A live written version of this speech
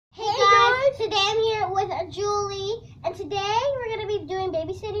Today I'm here with Julie, and today we're going to be doing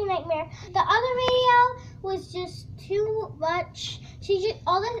Babysitting Nightmare. The other video was just too much.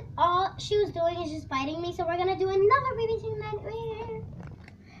 All she was doing is just biting me, so we're going to do another Babysitting Nightmare.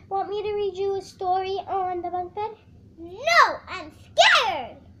 Want me to read you a story on the bunk bed? No, I'm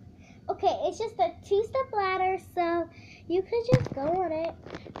scared. Okay, it's just a 2-step ladder, so you could just go on it.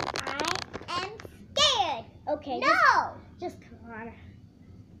 I am scared. Okay. No. Just come on.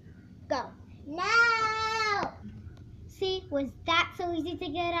 Go. No. See, was that so easy to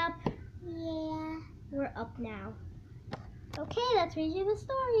get up? Yeah. We're up now. Okay, let's read you the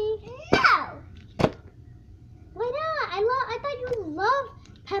story. No. Why not? I thought you loved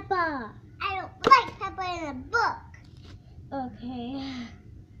Peppa. I don't like Peppa in a book. Okay.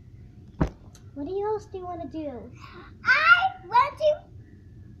 What else do you want to do? I want to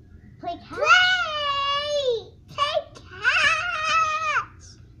play catch. Play catch.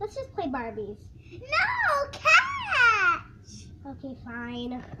 Let's just play Barbies. No, catch. Okay,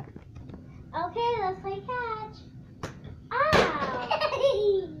 fine. Okay, let's play catch. Ow.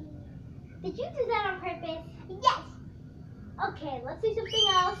 Did you do that on purpose? Yes. Okay, let's do something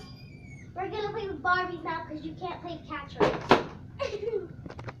else. We're going to play with Barbies now because you can't play catch right.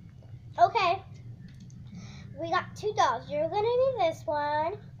 Okay. We got 2 dolls. You're going to be this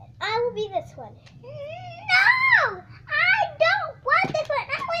one. And I will be this one. No! I don't want this one.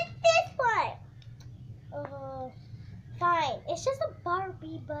 I want this one. Fine. It's just a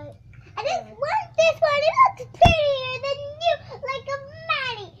Barbie, but... I just want this one. It looks prettier than you. Like a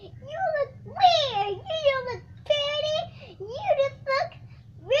Maddie. You look weird. You don't look pretty. You just look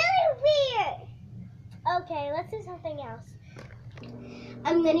really weird. Okay, let's do something else.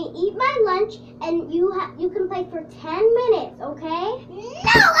 I'm gonna eat my lunch, and you can play for 10 minutes, okay?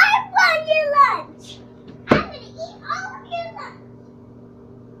 No, I want your lunch. I'm gonna eat all of your lunch.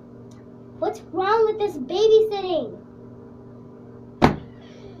 What's wrong with this babysitting?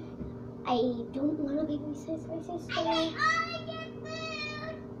 I don't want to babysit my sister. I ate all your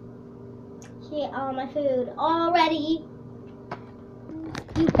food. She ate all my food already.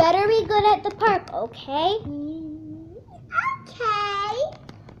 You better be good at the park, okay? Okay.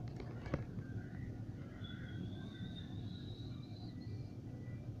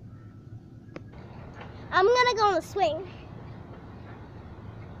 I'm gonna go on the swing.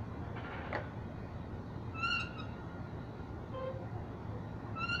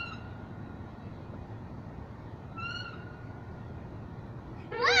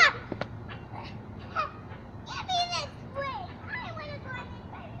 Ah! Give me this swing. I wanna go on this.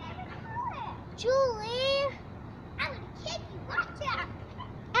 I've never saw it. Julie. I'm gonna kick you. Watch out.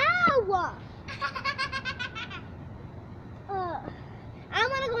 Ow! I'm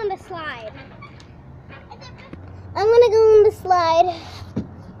gonna go on the slide. I'm gonna go on the slide.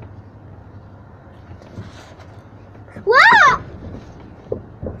 Whoa!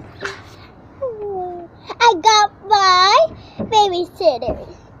 I got my babysitter.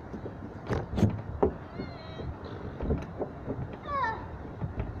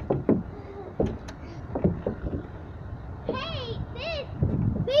 Hey,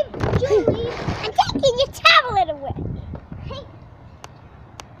 babe, Julie, I'm taking your tablet away. Hey.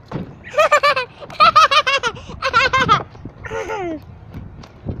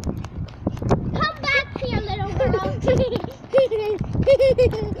 Come back here, little girl.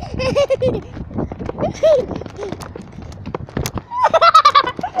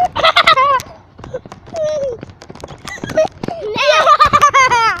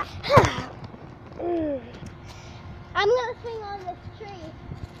 I'm gonna swing on this tree.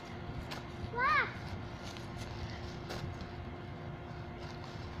 Ah.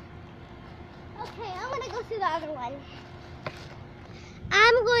 Okay, I'm gonna go through the other one.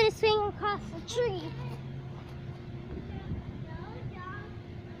 I'm going to swing across the tree.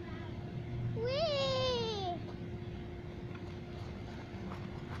 Whee!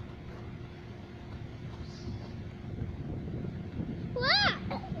 What?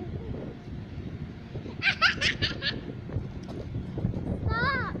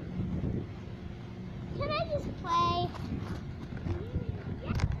 Stop. Can I just play?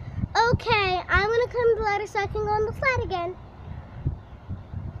 Okay, I'm going to come to the ladder so I can go on the slide again.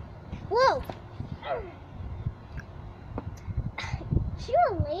 Whoa!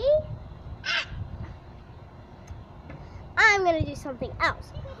 Julie? I'm going to do something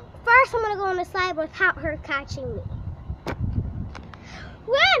else. First, I'm going to go on the slide without her catching me.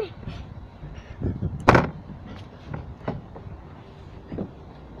 Run!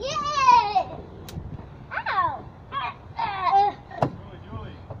 Yeah! Ow!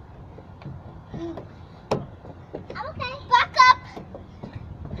 Julie. I'm okay. Back up!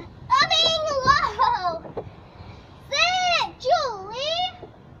 Coming!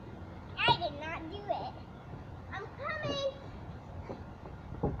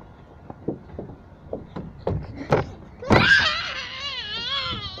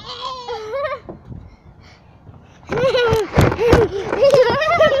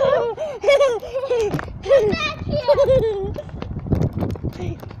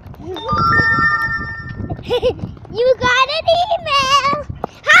 You got an email.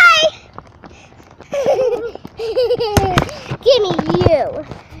 Hi. Give me you.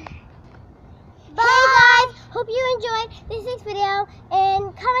 Bye. Hey guys, hope you enjoyed this week's video,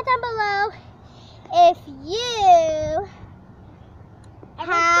 and comment down below if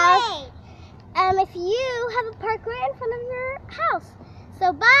you have a park right in front of your house.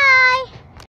 So bye.